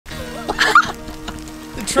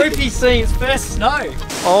Troopy's seeing its first snow.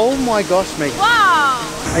 Oh my gosh, Megan. Wow!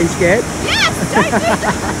 Are you scared? Yes! Don't do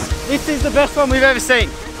that! This is the best one we've ever seen.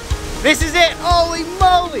 This is it! Holy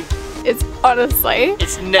moly! It's honestly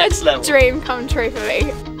It's next level. dream come true for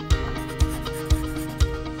me.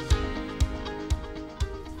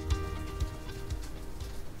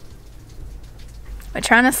 We're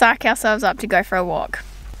trying to psych ourselves up to go for a walk.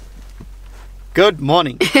 Good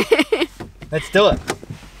morning. Let's do it.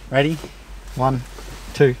 Ready? 1,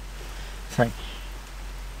 2, 3.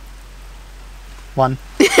 1,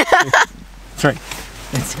 2, 3.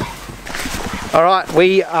 Let's go. Alright,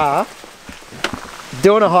 we are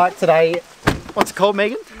doing a hike today. What's it called,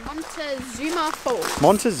 Megan? Montezuma Falls.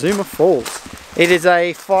 Montezuma Falls. It is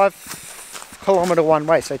a 5-kilometre one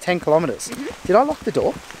way, so 10 kilometres. Did I lock the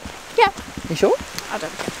door? Yeah. You sure? I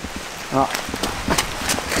don't care. Oh.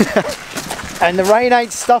 And the rain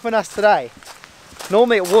ain't stopping us today.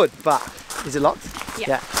 Normally it would, but is it locked?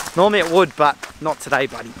 Yeah. Normally it would, but not today,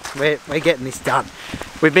 buddy. We're getting this done.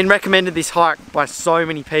 We've been recommended this hike by so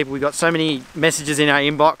many people. We got so many messages in our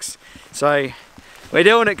inbox. So we're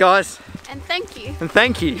doing it, guys. And thank you. And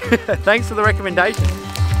thank you. Thanks for the recommendation.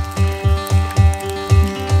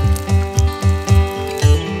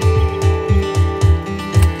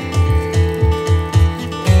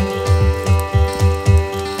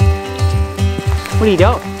 What are you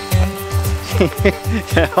doing?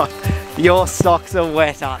 Your socks are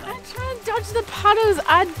wet, aren't they? I'm trying to dodge the puddles.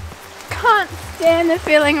 I can't stand the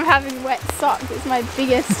feeling of having wet socks. It's my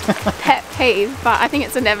biggest pet peeve, but I think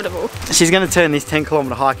it's inevitable. She's going to turn this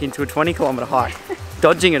 10-kilometre hike into a 20-kilometre hike.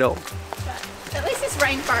 Dodging it all. But at least this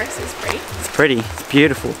rainforest is pretty. It's pretty. It's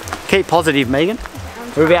beautiful. Keep positive, Megan.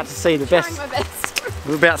 Okay, We're about to see the best. my best.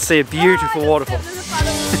 We're about to see a beautiful waterfall.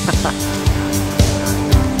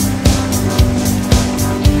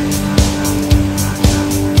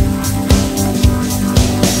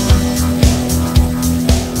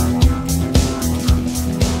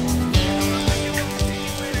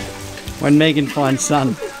 When Megan finds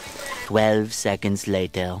sun. 12 seconds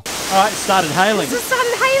later. Alright, it started hailing. It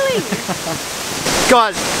started hailing.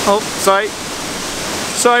 Guys, oh, sorry.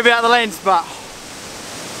 Sorry about the lens, but... I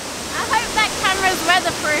hope that camera's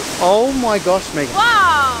weatherproof. Oh my gosh, Megan.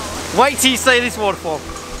 Wow. Wait till you see this waterfall.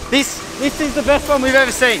 This is the best one we've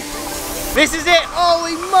ever seen. This is it.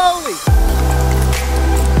 Holy moly.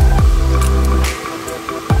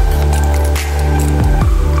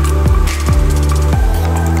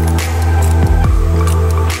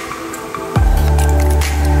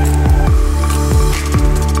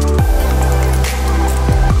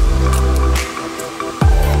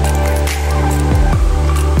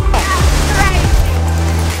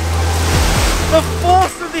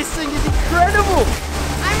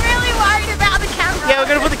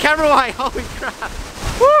 Camera away, holy crap.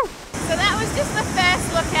 Woo! So that was just the first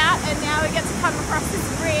lookout and now we get to come across this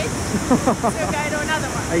bridge. So we'll go to another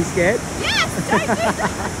one. Are you scared? Yes, don't do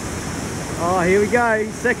that. Oh, here we go,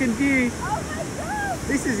 second view. Oh my god.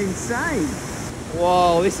 This is insane.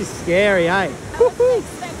 Whoa, this is scary, eh? I wasn't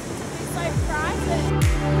expecting to be so frightened.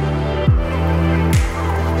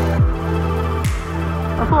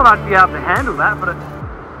 I thought I'd be able to handle that, but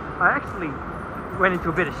I actually went into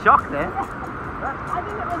a bit of shock there. I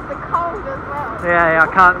think it was the cold as well. Yeah, I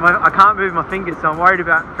can't move my fingers, so I'm worried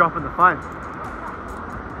about dropping the phone.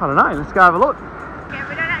 I don't know, let's go have a look. Yeah,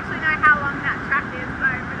 we don't actually know how long that track is, so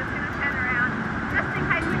we're just going to turn around just in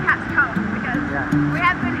case we catch cold, because we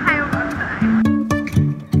have been hailed on today.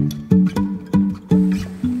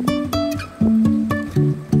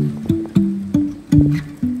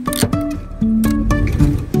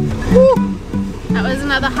 That was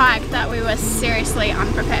another hike that we were seriously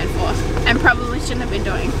unprepared for and probably shouldn't have been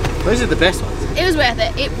doing. Those are the best ones. It was worth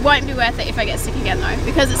it. It won't be worth it if I get sick again though,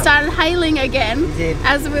 because it started hailing again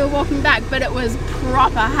as we were walking back, but it was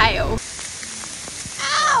proper hail.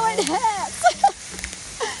 Ow, it hurts!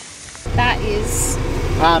 That is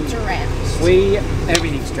drenched.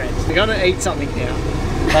 Everything's drenched. We're going to eat something now.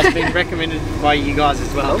 That's been recommended by you guys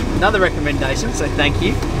as well. Another recommendation, so thank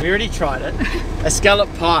you. We already tried it. A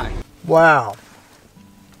scallop pie. Wow.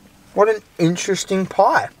 What an interesting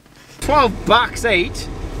pie. $12 each.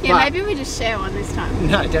 Yeah, maybe we just share one this time.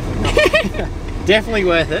 No, definitely not. Definitely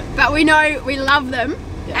worth it. But we know we love them.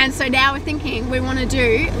 Yeah. And so now we're thinking we want to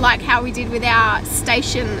do like how we did with our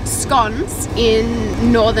station scones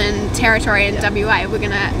in Northern Territory and WA. We're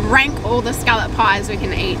going to rank all the scallop pies we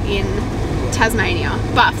can eat in Tasmania.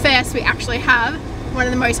 But first we actually have one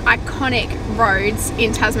of the most iconic roads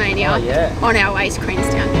in Tasmania on our way to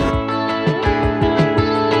Queenstown.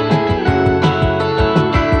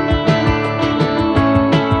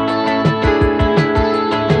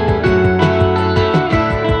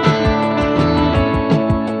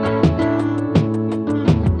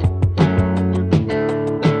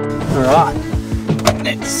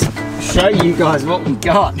 you guys what we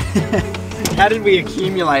got. How did we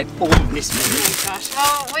accumulate all of this food? Oh gosh.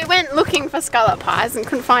 Well, we went looking for scallop pies and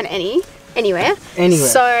couldn't find anywhere.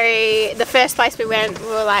 So the first place we went, we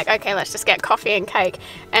were like, okay, let's just get coffee and cake.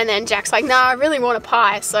 And then Jack's like, no, I really want a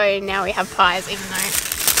pie. So now we have pies, even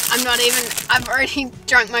though I've already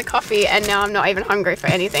drunk my coffee and now I'm not even hungry for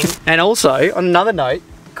anything. And also, on another note,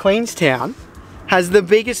 Queenstown has the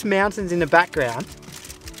biggest mountains in the background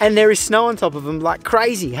and there is snow on top of them like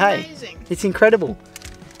crazy, hey? Amazing. It's incredible.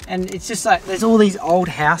 And it's just like, there's all these old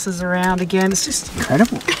houses around again. It's just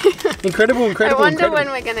incredible. Incredible. I wonder when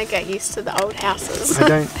we're going to get used to the old houses. I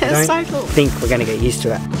don't so cool. think we're going to get used to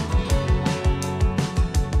that.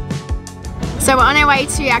 So we're on our way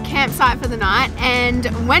to our campsite for the night, and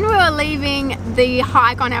when we were leaving the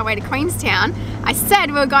hike on our way to Queenstown, I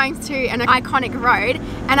said we were going to an iconic road,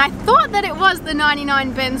 and I thought that it was the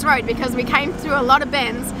 99 Bends Road because we came through a lot of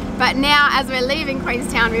bends, but now as we're leaving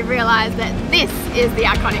Queenstown we've realised that this is the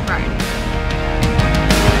iconic road.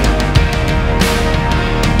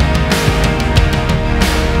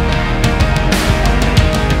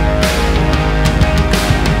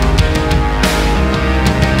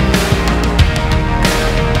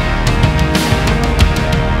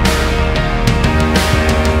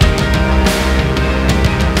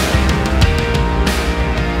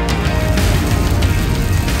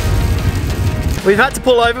 We've had to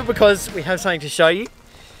pull over because we have something to show you.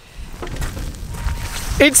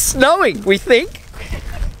 It's snowing, we think.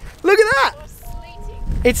 Look at that.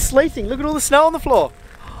 It's sleeting. Look at all the snow on the floor.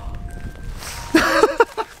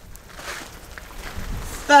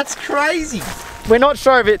 That's crazy. We're not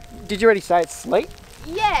sure if it, did you already say it's sleet?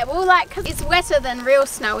 Yeah, well, like, because it's wetter than real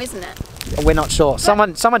snow, isn't it? We're not sure.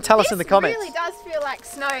 Someone tell us in the comments. This really does feel like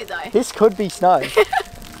snow though. This could be snow.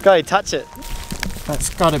 Go ahead, touch it. That's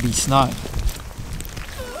gotta be snow.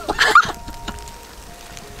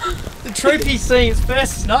 The Troopy's seeing its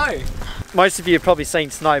first snow. Most of you have probably seen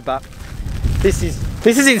snow, but this is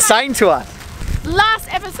insane to us.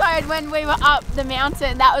 Last episode when we were up the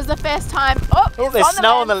mountain, that was the first time. Oh, there's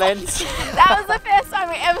snow on the lens. That was the first time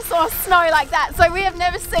we ever saw snow like that. So we have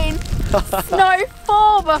never seen snow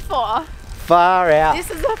fall before. Far out. This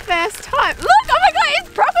is the first time. Look, oh my god, it's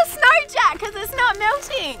proper snow, Jack, because it's not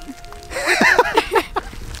melting.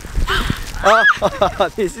 Oh,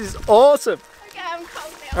 this is awesome. Okay, I'm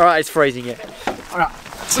cold now. All right, it's freezing yet. All right,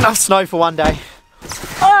 it's enough snow for one day.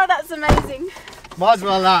 Oh, that's amazing. Might as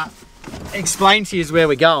well explain to you where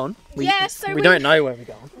we're going. We don't know where we're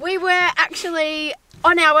going. We were actually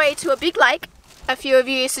on our way to a big lake. A few of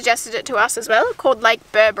you suggested it to us as well, called Lake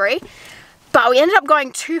Burberry. But we ended up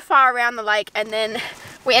going too far around the lake, and then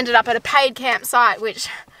we ended up at a paid campsite, which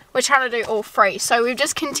we're trying to do all free. So we've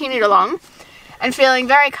just continued along and feeling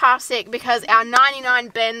very car sick because our 99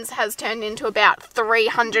 bends has turned into about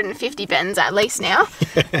 350 bends at least now.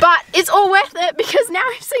 But it's all worth it because now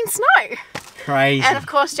we've seen snow. Crazy. And of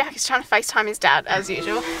course Jack is trying to FaceTime his dad as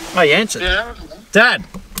usual. Oh, you answered. Yeah. Dad,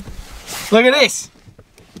 look at this.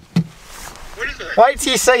 What is it? Wait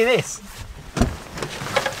till you see this.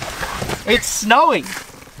 It's snowing.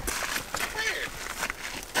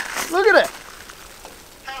 Look at it.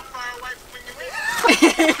 How far away from when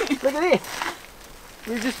you live? Look at this.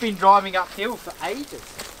 We've just been driving uphill for ages.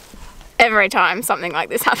 Every time something like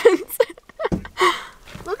this happens.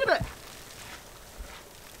 Look at it.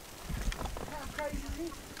 How crazy is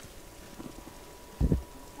this?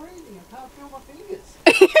 It's freezing. I can't feel my fingers.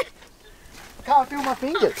 I can't feel my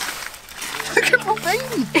fingers. Look at my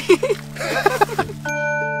baby.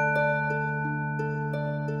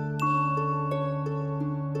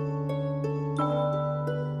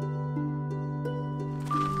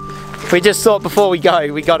 We just thought before we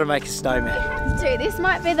go, we got to make a snowman. We have to. This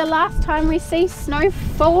might be the last time we see snow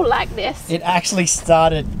fall like this. It actually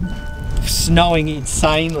started snowing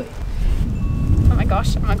insanely. Oh my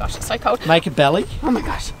gosh, it's so cold. Make a belly. Oh my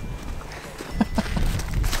gosh.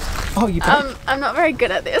 Oh, you bet. I'm not very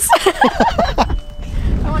good at this. I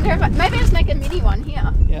wonder if maybe I'll just make a mini one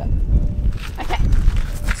here. Yeah. Okay.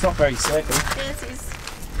 It's not very circular. There's his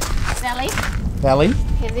belly. Belly.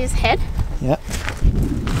 Here's his head. Yeah.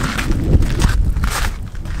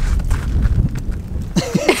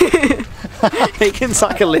 Megan's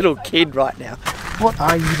like a little kid right now. What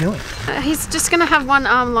are you doing? He's just gonna have one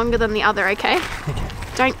arm longer than the other, okay?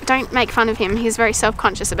 Okay. Don't make fun of him. He's very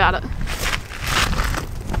self-conscious about it.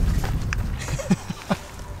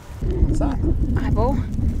 What's that? Eyeball.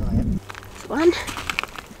 Oh, yeah. One.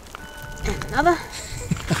 And another.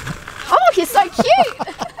 Oh, he's so cute!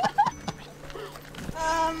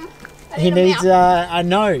 He needs a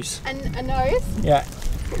nose. A nose? Yeah.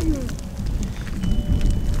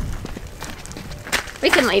 We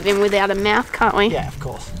can leave him without a mouth. can't we? Yeah, of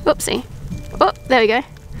course. Oopsie. Oh, there we go.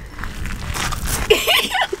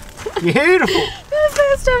 Beautiful. The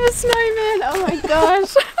first ever snowman. Oh my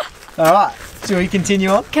gosh. All right. Shall we continue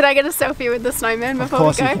on? Can I get a selfie with the snowman before we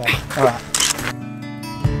Of course go? you can. All right.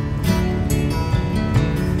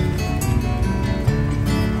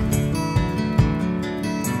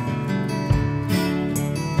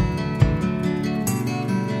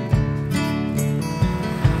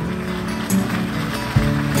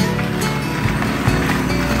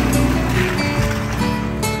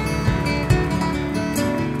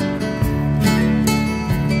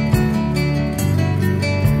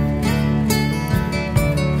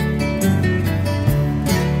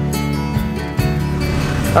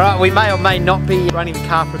 Alright, we may or may not be running the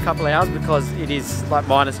car for a couple of hours because it is like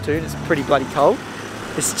 -2 and it's pretty bloody cold.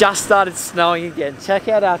 It's just started snowing again. Check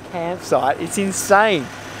out our campsite, it's insane.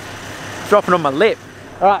 It's dropping on my lip.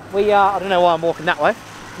 Alright, I don't know why I'm walking that way.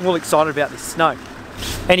 I'm all excited about this snow.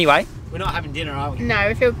 Anyway, we're not having dinner, are we? No,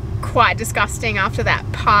 we feel quite disgusting after that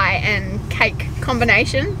pie and cake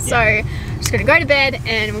combination. So I'm just gonna go to bed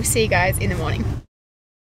and we'll see you guys in the morning.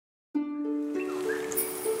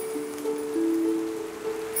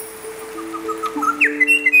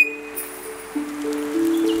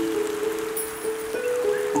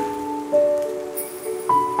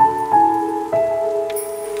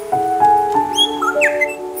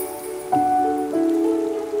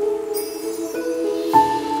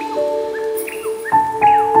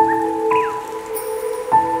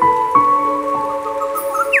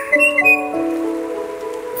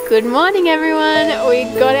 Good morning everyone, we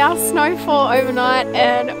got our snowfall overnight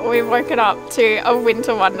and we've woken up to a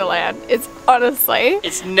winter wonderland. It's honestly,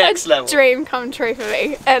 it's next level. Dream come true for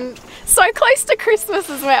me and so close to Christmas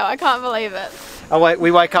as well, I can't believe it. Oh wait,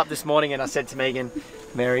 we woke up this morning and I said to Megan,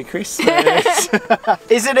 Merry Christmas.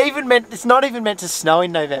 Is it even meant, it's not even meant to snow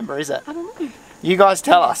in November, is it? I don't know. You guys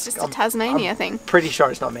tell us. It's just a Tasmania thing. Pretty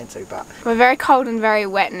sure it's not meant to, but we're very cold and very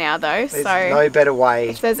wet now though, there's so no better way.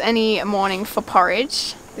 if there's any morning for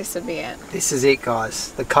porridge, this would be it. This is it,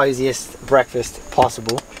 guys. The coziest breakfast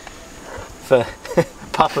possible for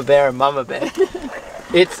Papa Bear and Mama Bear.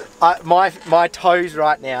 It's my toes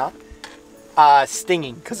right now are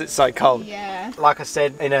stinging because it's so cold. Yeah. Like I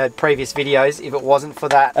said in a previous videos, if it wasn't for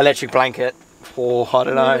that electric blanket, or I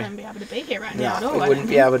don't know. We wouldn't be able to be here right now at all. We wouldn't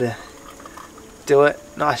be able to do it.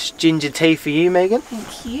 Nice ginger tea for you, Megan.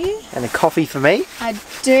 Thank you. And a coffee for me. I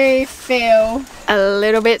do feel a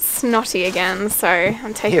little bit snotty again, so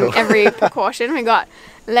I'm taking Ew. every precaution. We got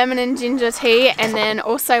lemon and ginger tea, and then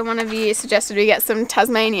also one of you suggested we get some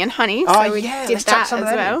Tasmanian honey, so Oh we yeah, did let's chuck that some as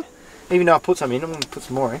of that well. in. Even though I put some in, I'm going to put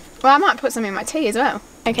some more in. Well, I might put some in my tea as well.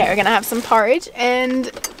 Okay, we're going to have some porridge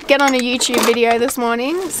and get on a YouTube video this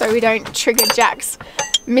morning so we don't trigger Jack's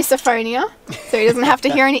misophonia, so he doesn't have to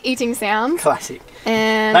hear any eating sounds. Classic.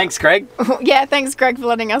 And Thanks, Greg. yeah, thanks Greg for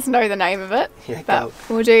letting us know the name of it. Yeah, But go.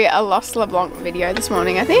 we'll do a Lost LeBlanc video this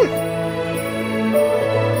morning, I think.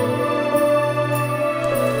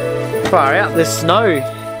 Far out, the snow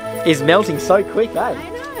is melting so quick, eh? I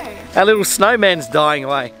know. Our little snowman's dying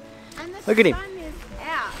away. And the Look at him. sun is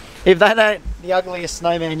out. If that ain't the ugliest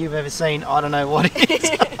snowman you've ever seen, I don't know what it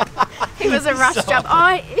is. He was a rush job.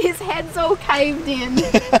 Oh, his head's all caved in.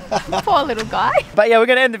 Poor little guy. But yeah, we're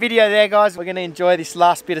going to end the video there, guys. We're going to enjoy this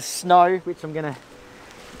last bit of snow, which I'm going to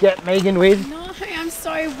get Megan with. No, I'm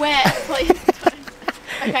so wet. Please don't.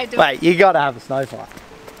 Okay, do it. Wait, you got to have a snowflake.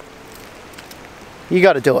 You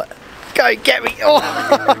got to do it. Go get me.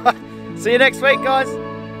 Oh. See you next week, guys.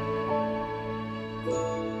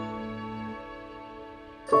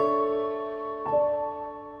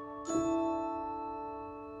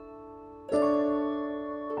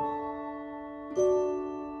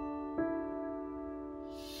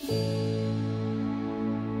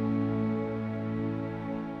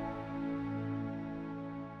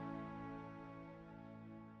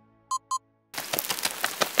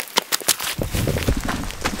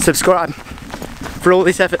 Subscribe for all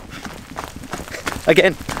this effort.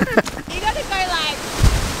 Again. You gotta go like,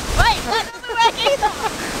 wait, that doesn't work either.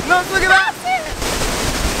 Look at that!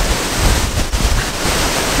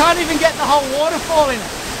 Can't even get the whole waterfall in it.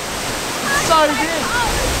 It's so big.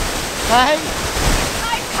 Hey?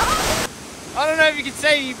 I don't know if you can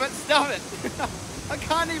see me, but stop it. I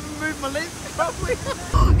can't even move my lips properly.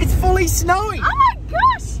 It's fully snowing. Oh my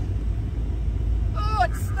gosh! Oh,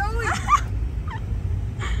 it's snowing.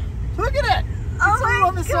 Look at it. It's all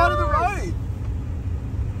on the side of the road.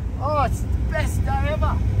 Oh, it's the best day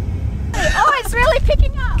ever. Oh, it's really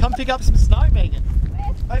picking up. Come pick up some snow, Megan.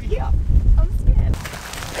 Where? Over here. I'm scared.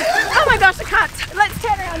 Oh my gosh, I can't. Let's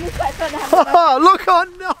turn around this way so I don't have to. Oh, look, oh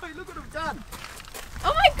no, look what I've done.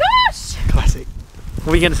 Oh my gosh! Classic.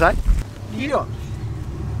 What are you going to say? You do it.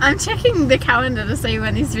 I'm checking the calendar to see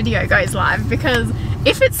when this video goes live, because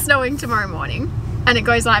if it's snowing tomorrow morning and it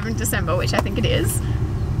goes live in December, which I think it is,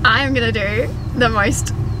 I am going to do the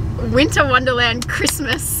most Winter Wonderland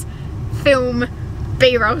Christmas film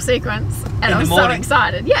B-roll sequence, and I'm so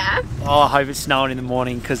excited. Yeah. Oh, I hope it's snowing in the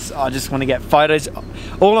morning, because I just want to get photos.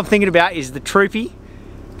 All I'm thinking about is the Troopy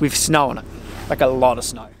with snow on it, like a lot of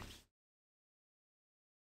snow.